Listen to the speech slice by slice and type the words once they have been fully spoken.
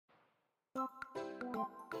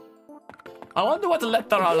I wonder what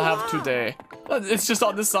letter I'll have today. It's just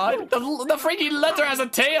on the side. The freaking letter has a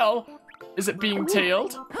tail. Is it being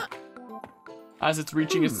tailed? As it's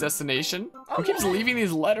reaching its destination? Who keeps leaving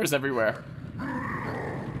these letters everywhere?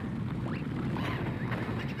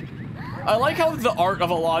 I like how the art of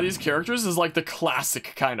a lot of these characters is like the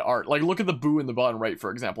classic kind of art. Like, look at the boo in the bottom right,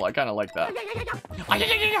 for example. I kind of like that.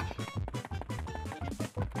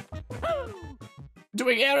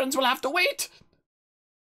 Doing errands will have to wait.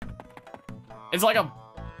 It's like a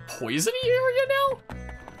poisony area now?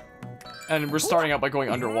 And we're starting out by going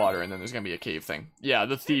underwater, and then there's gonna be a cave thing. Yeah,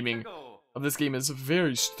 the theming of this game is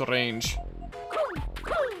very strange.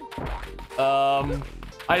 I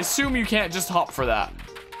assume you can't just hop for that.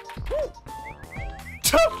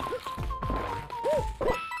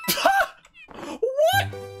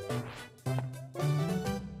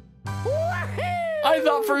 What? I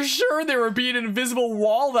thought for sure there would be an invisible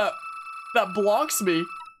wall that blocks me.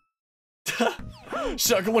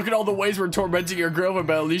 Shuck, look at all the ways we're tormenting your girlfriend,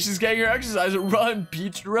 Melody. She's getting her exercise. Run,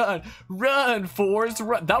 Peach, run. Run, Forrest,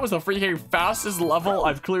 run. That was the freaking fastest level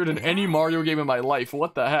I've cleared in any Mario game in my life.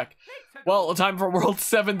 What the heck? Well, time for World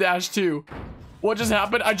 7-2. What just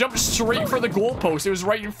happened? I jumped straight for the goalpost. It was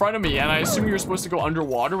right in front of me, and I assume you're supposed to go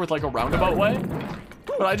underwater with like a roundabout way.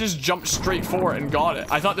 But I just jumped straight for it and got it.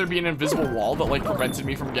 I thought there'd be an invisible wall that like prevented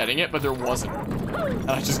me from getting it, but there wasn't. And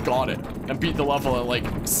I just got it and beat the level in like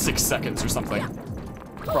 6 seconds or something.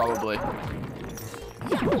 Probably.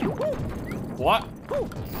 What?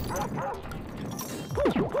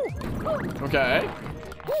 Okay.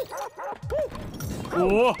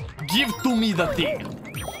 Oh, give to me the thing.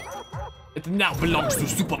 It now belongs to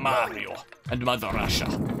Super Mario and Mother Russia.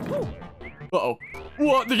 Uh-oh.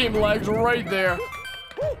 What? The game lags right there.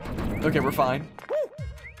 Okay, we're fine.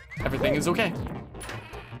 Everything is okay.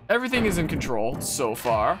 Everything is in control so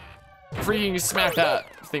far. Freaking smack that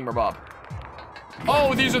thingamabob.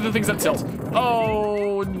 Oh, these are the things that tilt.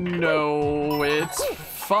 Oh, no. It's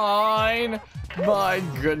fine. My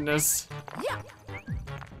goodness.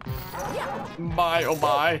 My, oh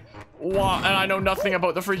my. Wow, and I know nothing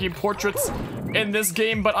about the freaking portraits in this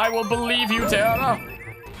game, but I will believe you, Tara.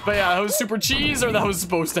 But yeah, that was super cheese, or that was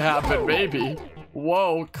supposed to happen, maybe.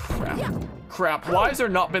 Whoa, crap. Crap, why has there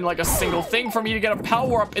not been like a single thing for me to get a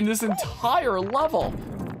power-up in this entire level?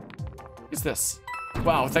 What is this?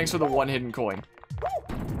 Wow, thanks for the one hidden coin.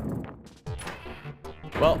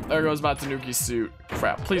 Well, there goes my Tanuki suit.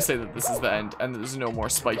 Crap, please say that this is the end and there's no more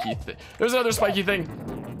spiky thing. There's another spiky thing.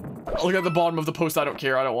 Look at the bottom of the post. I don't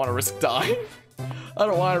care. I don't want to risk dying. I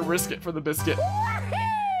don't want to risk it for the biscuit.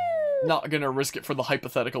 Not gonna risk it for the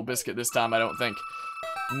hypothetical biscuit this time, I don't think.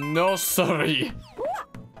 No, sorry.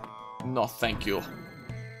 No, thank you.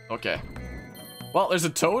 Okay. Well, there's a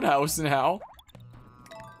toad house now.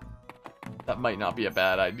 That might not be a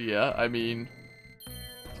bad idea. I mean,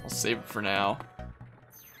 I'll save it for now.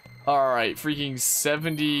 Alright, freaking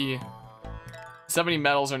 70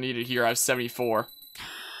 medals are needed here. I have 74.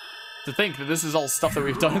 To think that this is all stuff that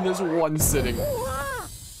we've done in this one sitting. What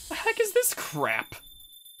the heck is this crap?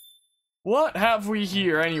 What have we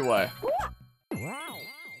here anyway?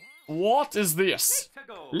 What is this?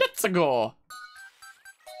 Let's go.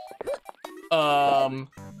 I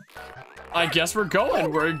guess we're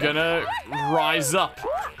going. We're gonna rise up.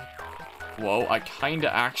 Whoa, I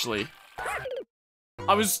kinda actually...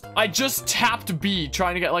 I just tapped B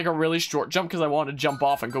trying to get like a really short jump because I wanted to jump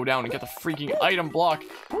off and go down and get the freaking item block.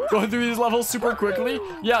 Going through these levels super quickly.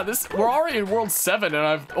 Yeah, we're already in World 7 and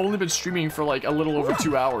I've only been streaming for like a little over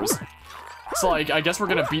 2 hours. So like, I guess we're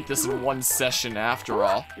gonna beat this in one session after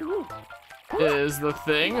all. Is the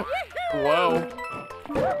thing. Whoa.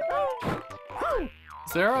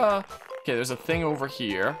 Is there a... Okay, there's a thing over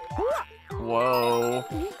here. Whoa.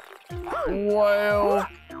 Whoa.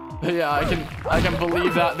 Yeah, I can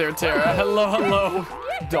believe that there, Tara. Hello, hello,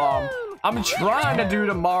 Dom. I'm trying to do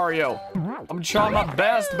the Mario. I'm trying my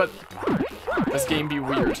best, but this game be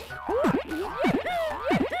weird.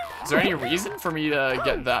 Is there any reason for me to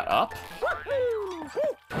get that up?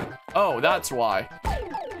 Oh, that's why.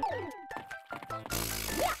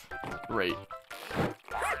 Great.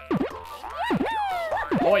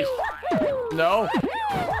 Oi! No!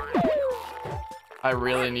 I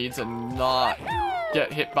really need to not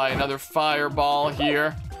get hit by another fireball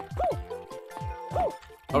here.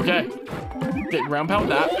 Okay. Okay, ground pound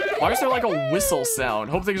that. Why is there like a whistle sound?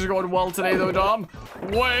 Hope things are going well today though, Dom.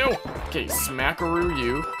 Whoa! Okay, smackaroo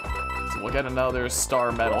you. So we'll get another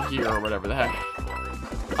star medal here or whatever the heck.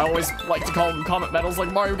 I always like to call them comet medals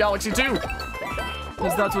like Mario Galaxy 2.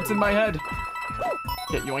 Because that's what's in my head.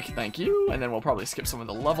 Okay, yoink, thank you. And then we'll probably skip some of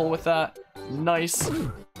the level with that. Nice.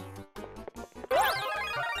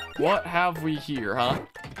 What have we here, huh?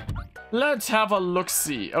 Let's have a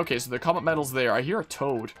look-see. Okay, so the comet medal's there. I hear a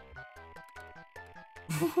toad.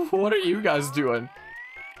 What are you guys doing?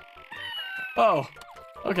 Oh.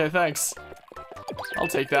 Okay, thanks. I'll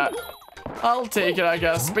take that. I'll take it, I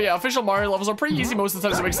guess. But yeah, official Mario levels are pretty easy most of the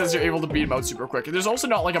time, so it makes sense you're able to beat them out super quick. There's also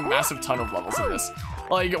not like a massive ton of levels in this.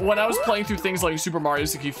 Like, when I was playing through things like Super Mario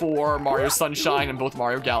 64, Mario Sunshine, and both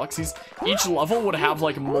Mario Galaxies, each level would have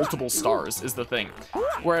like multiple stars, is the thing.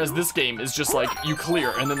 Whereas this game is just like, you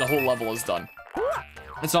clear, and then the whole level is done.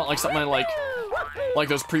 It's not like something like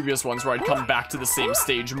those previous ones where I'd come back to the same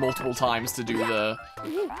stage multiple times to do the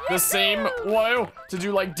same, to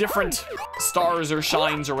do like different stars or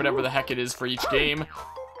shines or whatever the heck it is for each game.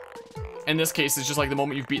 In this case, it's just like the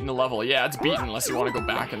moment you've beaten the level. Yeah, it's beaten unless you want to go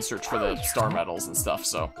back and search for the star medals and stuff,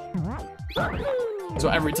 so. So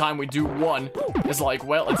every time we do one, it's like,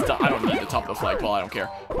 well, it's done. I don't need the top of the flagpole, I don't care.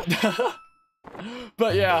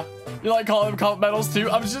 But yeah, you like calling them comet medals too?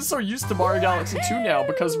 I'm just so used to Mario Galaxy 2 now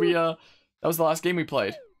because that was the last game we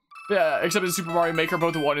played. Yeah, except in Super Mario Maker,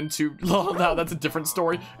 both 1 and 2. Now that's a different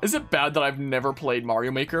story. Is it bad that I've never played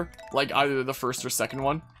Mario Maker? Like either the first or second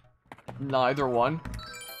one? Neither one.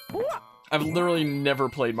 I've literally never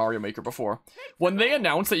played Mario Maker before. When they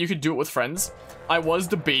announced that you could do it with friends, I was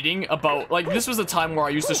debating about, like, this was a time where I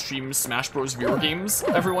used to stream Smash Bros. Viewer games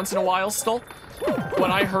every once in a while still.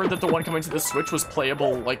 When I heard that the one coming to the Switch was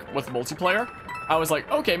playable, like, with multiplayer, I was like,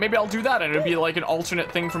 okay, maybe I'll do that, and it'd be like an alternate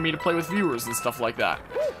thing for me to play with viewers and stuff like that.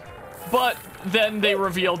 But then they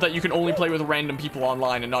revealed that you can only play with random people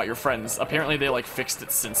online and not your friends. Apparently they like fixed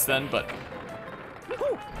it since then, but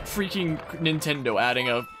freaking Nintendo adding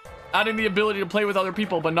the ability to play with other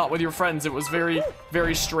people but not with your friends. It was very,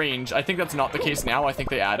 very strange. I think that's not the case now. I think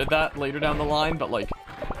they added that later down the line, but like,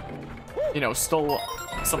 you know, still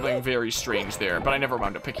something very strange there, but I never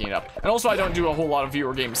wound up picking it up. And also I don't do a whole lot of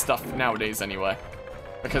viewer game stuff nowadays anyway,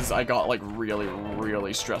 because I got like really,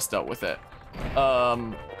 really stressed out with it.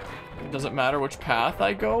 Doesn't matter which path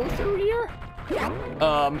I go through here.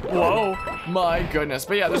 Whoa, my goodness.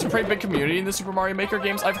 But yeah, there's a pretty big community in the Super Mario Maker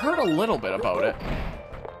games. I've heard a little bit about it.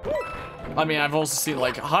 I mean, I've also seen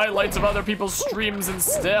like highlights of other people's streams and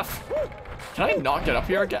stuff. Can I not get up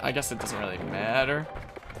here again? I guess it doesn't really matter.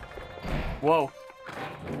 Whoa.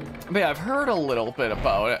 But yeah, I've heard a little bit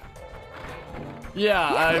about it.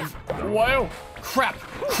 Yeah, whoa, crap,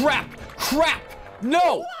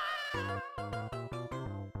 no!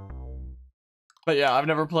 But yeah, I've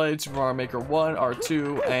never played Super Mario Maker 1 or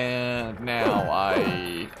 2, and now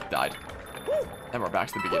I died. And we're back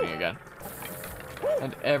to the beginning again.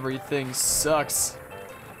 And everything sucks.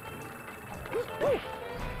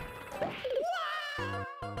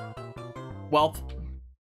 Welp.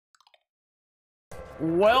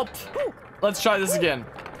 Let's try this again.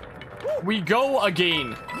 We go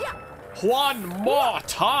again. One more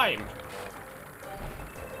time.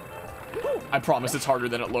 I promise it's harder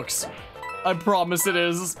than it looks. I promise it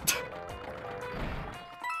is.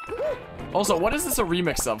 Also, what is this a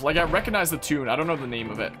remix of? Like, I recognize the tune. I don't know the name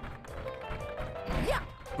of it.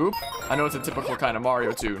 Boop. I know it's a typical kind of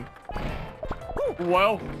Mario tune.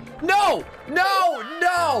 Whoa. No!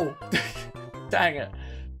 Dang it.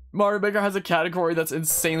 Mario Maker has a category that's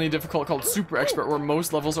insanely difficult called Super Expert, where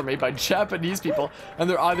most levels are made by Japanese people, and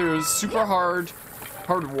they're either super hard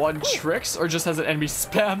won tricks, or just has an enemy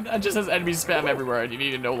spam, and just has enemy spam everywhere, and you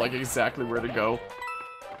need to know like exactly where to go.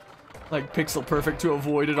 Like pixel perfect to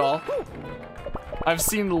avoid it all. I've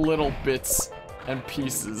seen little bits and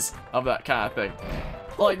pieces of that kind of thing.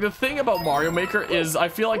 Like, the thing about Mario Maker is I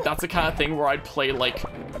feel like that's the kind of thing where I'd play like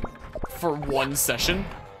for one session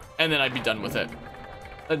and then I'd be done with it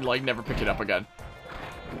and like never pick it up again.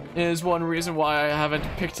 Is one reason why I haven't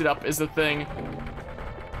picked it up is the thing.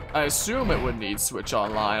 I assume it would need Switch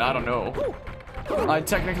Online. I don't know. I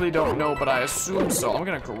technically don't know, but I assume so. I'm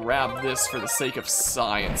gonna grab this for the sake of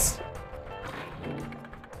science.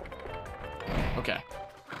 Okay.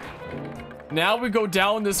 Now we go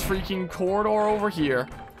down this freaking corridor over here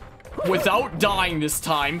without dying this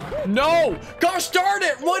time. No! Gosh darn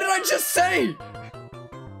it! What did I just say?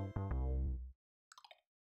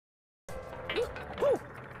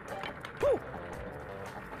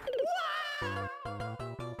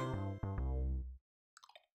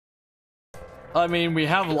 I mean, we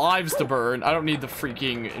have lives to burn. I don't need the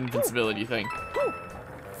freaking invincibility thing.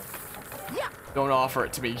 Don't offer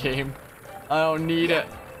it to me, game. I don't need it.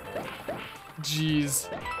 Jeez.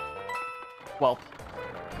 Well.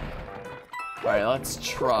 Alright, let's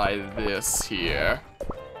try this here.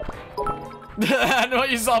 I know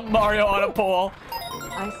you saw Mario on a pole.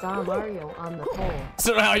 I saw Mario on the pole.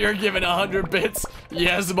 So now you're giving 100 bits?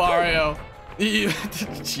 Yes, Mario.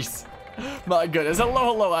 Jeez. My goodness.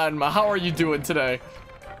 Hello, Anma. How are you doing today?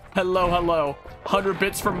 Hello. 100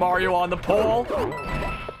 bits for Mario on the pole.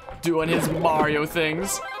 Doing his Mario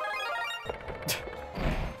things.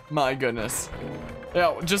 My goodness.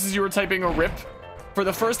 Yeah, just as you were typing a rip, for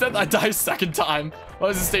the first death, I died second time. Why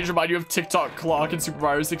does the stage remind you of TikTok clock in Super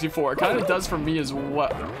Mario 64? It kind of does for me as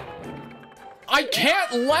well. I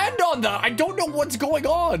can't land on that. I don't know what's going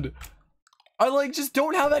on. I like just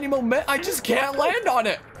don't have any momentum. I just can't land on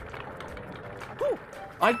it.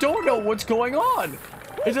 I don't know what's going on.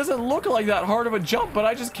 It doesn't look like that hard of a jump, but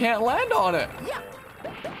I just can't land on it.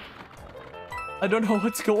 I don't know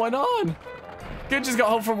what's going on. Kid just got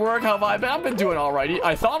home from work. How have I been? I've been doing alrighty.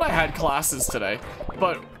 I thought I had classes today,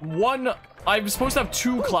 but I'm supposed to have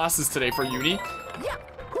 2 classes today for uni.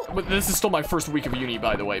 But this is still my first week of uni,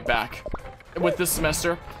 by the way, back with this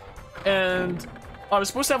semester. And I was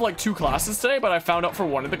supposed to have like 2 classes today, but I found out for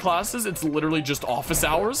one of the classes, it's literally just office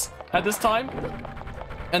hours at this time.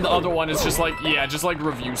 And the other one is just like, yeah, just like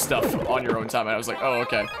review stuff on your own time. And I was like, oh,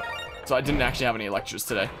 okay. So I didn't actually have any lectures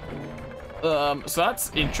today. So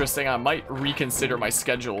that's interesting. I might reconsider my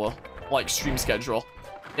schedule, like stream schedule,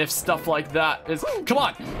 if stuff like that is. Come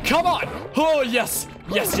on. Oh, yes.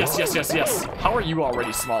 How are you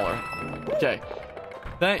already smaller? Okay.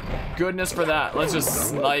 Thank goodness for that. Let's just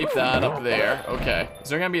snipe that up there. Okay. Is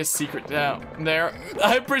there gonna be a secret down there?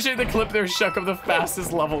 I appreciate the clip there, Shuck, of the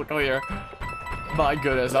fastest level clear. My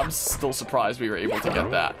goodness, I'm still surprised we were able to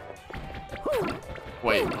get that.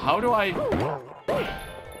 Wait, how do I...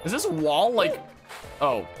 Is this wall like...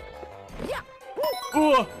 Oh.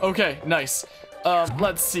 Ooh, okay, nice.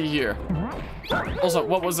 Let's see here. Also,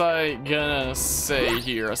 what was I gonna say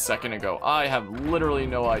here a second ago? I have literally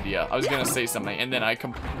no idea. I was gonna say something, and then I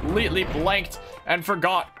completely blanked and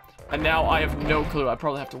forgot. And now I have no clue. I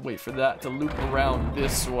probably have to wait for that to loop around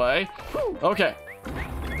this way. Okay.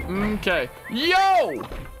 Okay. Yo!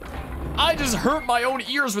 I just hurt my own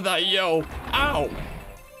ears with that yo. Ow!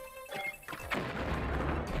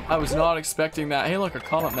 I was not expecting that. Hey, look, a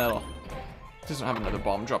comet medal. Please don't have another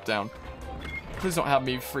bomb drop down. Please don't have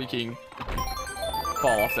me freaking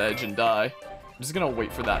fall off the edge and die. I'm just gonna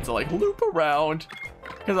wait for that to like loop around.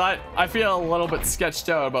 Because I feel a little bit sketched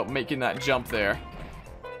out about making that jump there.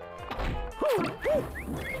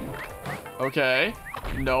 Okay.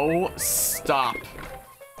 No, stop.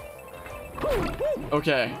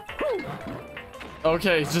 Okay.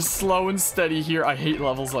 Okay, just slow and steady here. I hate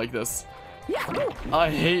levels like this. I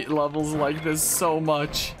hate levels like this so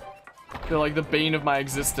much. They're like the bane of my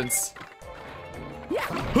existence.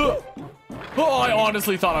 Oh, I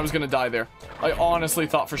honestly thought I was gonna die there. I honestly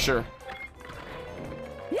thought for sure.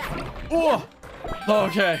 Oh,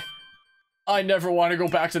 okay. I never want to go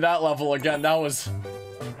back to that level again. That was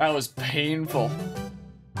painful.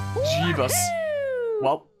 Jeebus.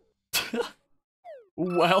 Well.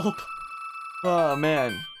 Well. Oh,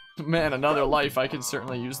 man. Man, another life. I can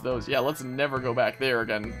certainly use those. Yeah, let's never go back there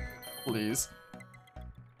again, please.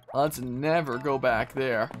 Let's never go back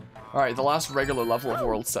there. Alright, the last regular level of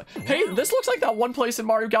world set. Hey, this looks like that one place in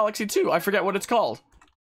Mario Galaxy 2. I forget what it's called.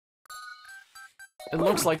 It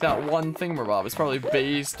looks like that one thingamabob. It's probably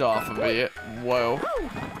based off of it. Whoa.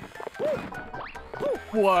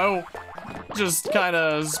 Whoa. Just kind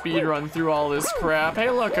of speed run through all this crap. Hey,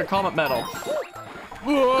 look, a comet medal.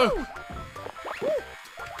 Whoa.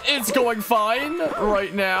 It's going fine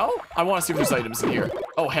right now. I want to see if there's items in here.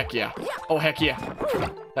 Oh, heck yeah. Oh, heck yeah.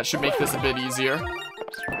 That should make this a bit easier.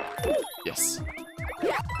 Yes.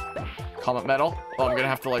 Comet medal. Oh, I'm gonna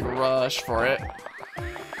have to like rush for it.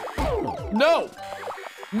 No!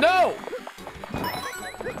 No!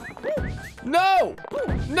 No!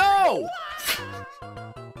 No!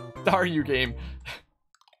 Darn you, game.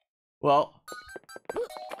 Well.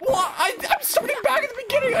 What? I'm starting back at the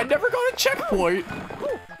beginning. I never got a checkpoint.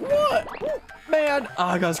 What? Man. Oh,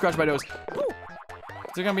 I gotta scratch my nose. Is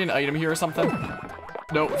there gonna be an item here or something?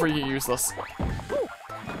 Nope, freaking useless.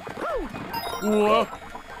 Whoa.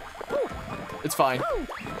 It's fine.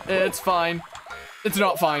 It's fine. It's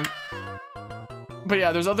not fine. But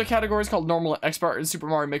yeah, there's other categories called normal and expert in Super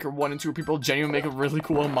Mario Maker 1 and 2 where people genuinely make really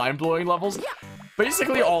cool and mind-blowing levels.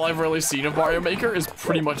 Basically, all I've really seen of Mario Maker is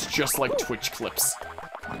pretty much just like Twitch clips.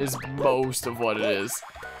 Is most of what it is.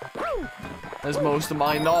 That's most of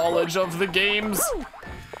my knowledge of the games.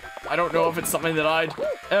 I don't know if it's something that I'd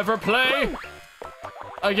ever play.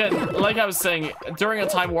 Again, like I was saying, during a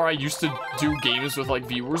time where I used to do games with like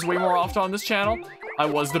viewers way more often on this channel, I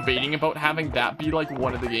was debating about having that be like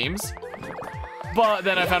one of the games. But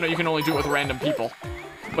then I found out you can only do it with random people.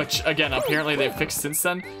 Which, again, apparently they've fixed since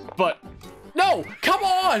then. But, no! Come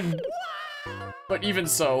on! But even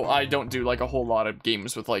so, I don't do like a whole lot of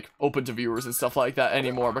games with like open to viewers and stuff like that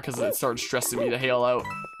anymore because it started stressing me to hail out.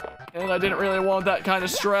 And I didn't really want that kind of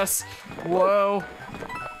stress. Whoa.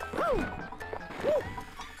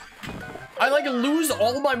 I like lose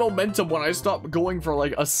all my momentum when I stop going for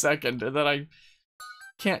like a second and then I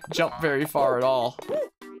can't jump very far at all.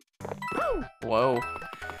 Whoa.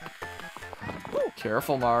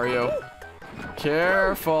 Careful, Mario.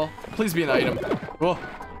 Careful. Please be an item. Whoa.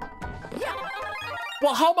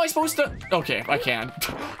 Well, how am I supposed to... Okay, I can.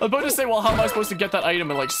 I was about to say, well, how am I supposed to get that item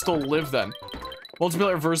and, like, still live then?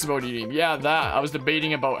 Multiplayer versus mode eating. Yeah, that. I was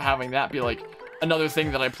debating about having that be, like, another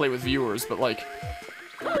thing that I play with viewers, but, like...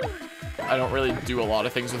 I don't really do a lot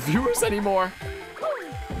of things with viewers anymore.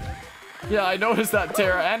 Yeah, I noticed that,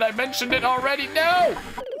 Tara, and I mentioned it already. No!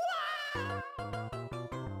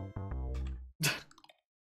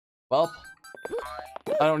 Well,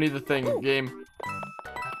 I don't need the thing, game.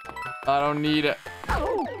 I don't need it.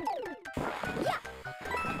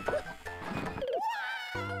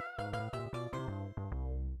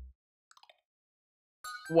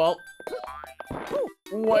 Well,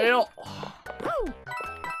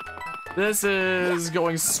 this is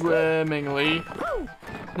going swimmingly.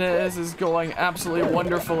 This is going absolutely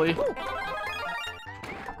wonderfully.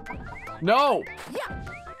 No!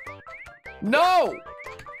 No!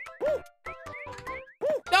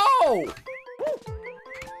 No!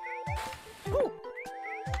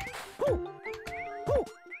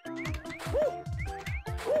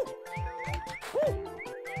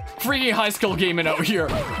 Freaking high skill gaming out here.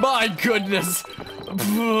 My goodness.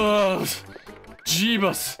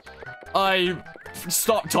 Jeebus. I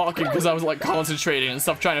stopped talking because I was like concentrating and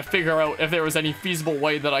stuff, trying to figure out if there was any feasible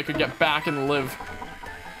way that I could get back and live.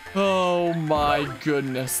 Oh my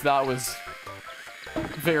goodness. That was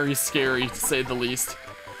very scary to say the least.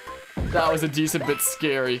 That was a decent bit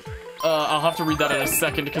scary. I'll have to read that in a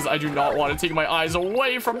second because I do not want to take my eyes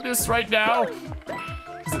away from this right now.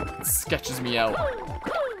 Because it sketches me out.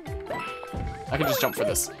 I can just jump for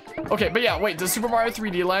this. Okay, but yeah, wait, does Super Mario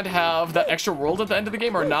 3D Land have that extra world at the end of the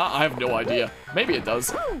game or not? I have no idea. Maybe it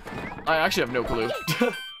does. I actually have no clue.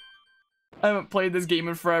 I haven't played this game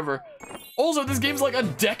in forever. Also, this game's like a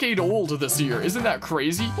decade old this year. Isn't that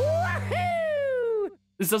crazy?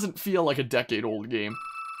 This doesn't feel like a decade-old game.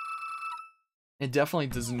 It definitely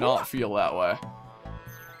does not feel that way.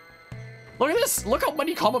 Look at this! Look how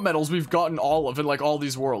many comet medals we've gotten all of in like all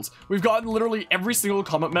these worlds. We've gotten literally every single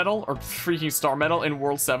comet medal or freaking star medal in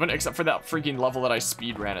World 7 except for that freaking level that I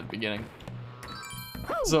speed ran at the beginning.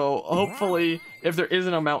 So hopefully, if there is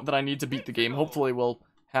an amount that I need to beat the game, hopefully we'll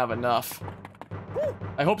have enough.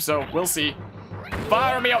 I hope so. We'll see.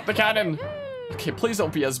 Fire me out the cannon! Okay, please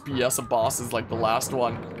don't be as BS a boss as like the last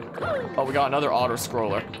one. Oh, we got another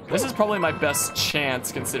auto-scroller. This is probably my best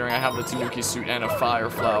chance, considering I have the Tanuki suit and a fire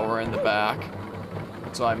flower in the back.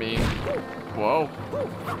 So, I mean... Whoa.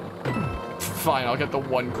 Fine, I'll get the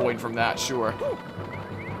 1 coin from that, sure.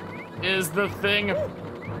 Is the thing...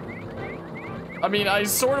 I mean, I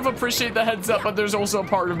sort of appreciate the heads up, but there's also a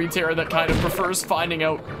part of me, Tara, that kind of prefers finding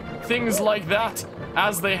out things like that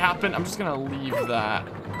as they happen. I'm just gonna leave that.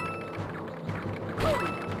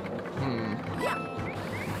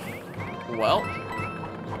 Well,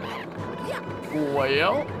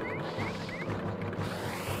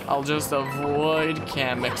 I'll just avoid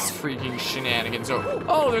Kamek's freaking shenanigans.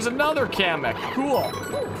 Oh, there's another Kamek. Cool.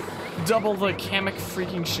 Double the Kamek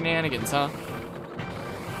freaking shenanigans, huh?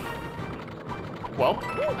 Well,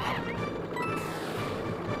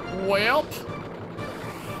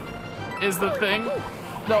 is the thing.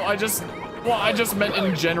 No, I just meant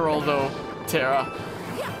in general though, Tara.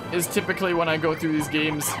 Is typically when I go through these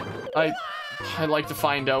games, I like to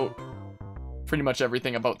find out pretty much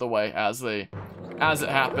everything about the way as it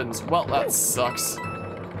happens. Well, that sucks.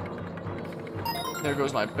 There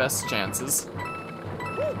goes my best chances.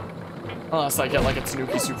 Unless I get like a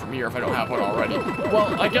Tanuki suit from here if I don't have one already.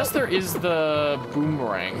 Well, I guess there is the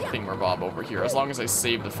boomerang thingamabob over here, as long as I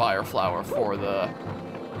save the fire flower for the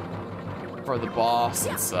boss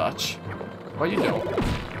and such. What you doing?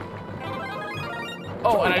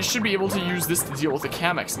 Oh, and I should be able to use this to deal with the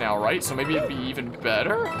Kameks now, right? So maybe it'd be even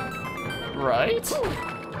better? Right?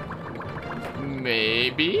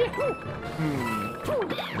 Maybe?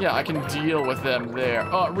 Yeah, I can deal with them there.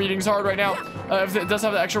 Oh, reading's hard right now. If it does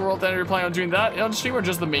have the extra world, then you're planning on doing that on stream or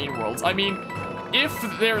just the main worlds? I mean, if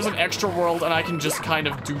there's an extra world and I can just kind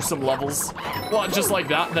of do some levels, well, just like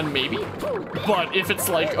that, then maybe. But if it's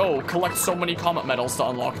like, oh, collect so many comet medals to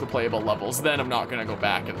unlock the playable levels, then I'm not gonna go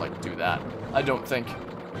back and like do that. I don't think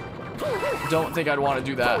I'd want to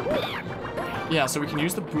do that. Yeah, so we can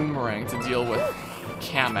use the boomerang to deal with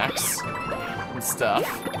Kameks. and stuff.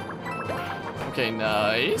 Okay,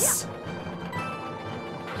 nice.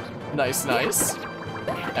 Nice, nice.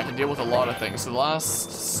 I can deal with a lot of things. So the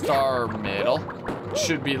last star medal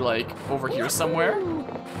should be like over here somewhere.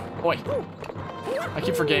 Oi. I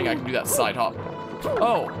keep forgetting I can do that side hop.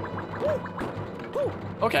 Oh.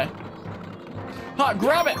 Okay. Ha,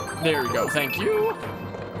 grab it! There we go, thank you.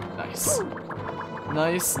 Nice.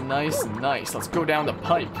 Nice, nice, nice. Let's go down the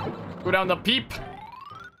pipe. Go down the peep.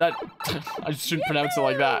 That, I shouldn't pronounce it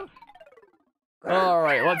like that.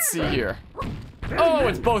 Alright, let's see here. Oh,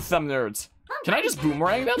 it's both them nerds. Can I just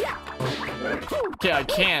boomerang them? Okay, I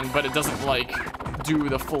can, but it doesn't, like, do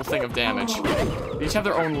the full thing of damage. They each have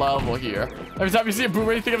their own level here. Every time you see a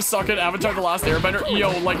boomerang, you think of sucking Avatar The Last Airbender.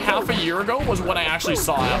 Yo, like half a year ago was when I actually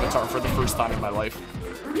saw Avatar for the first time in my life.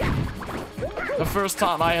 The first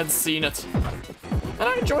time I had seen it. And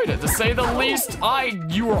I enjoyed it, to say the least.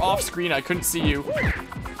 You were off screen, I couldn't see you.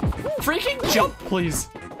 Freaking jump, please.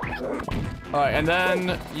 Alright, and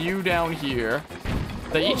then you down here.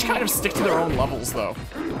 They each kind of stick to their own levels, though.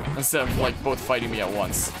 Instead of, like, both fighting me at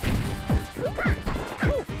once.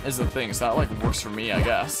 Is the thing, so that, like, works for me, I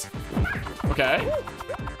guess. Okay.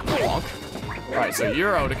 Bonk. Alright, so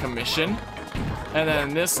you're out of commission. And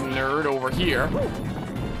then this nerd over here.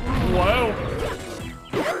 Whoa.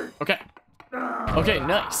 Okay. Okay,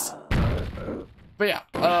 nice. But yeah,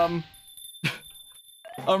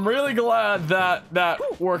 I'm really glad that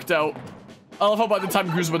that worked out. I love how by the time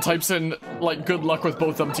Guzma types in, like, good luck with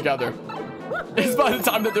both of them together, it's by the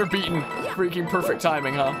time that they're beaten. Freaking perfect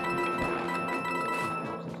timing, huh?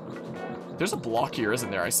 There's a block here,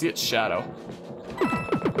 isn't there? I see its shadow.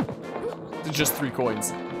 It's just 3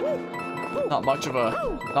 coins. Not much of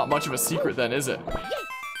a secret then, is it?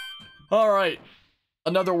 All right.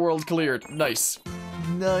 Another world cleared. Nice.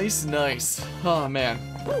 Nice, nice. Oh, man.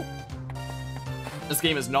 This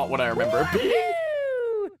game is not what I remember it being.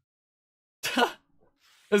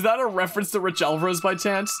 Is that a reference to Rich Alvarez by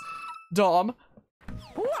chance? Dom?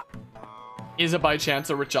 Is it by chance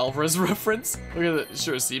a Rich Alvarez reference? Look at it. It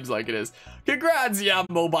sure seems like it is. Congrats! Yeah,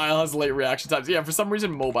 mobile has late reaction times. Yeah, for some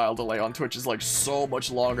reason, mobile delay on Twitch is like so much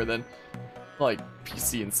longer than like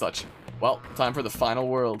PC and such. Well, time for the final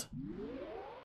world.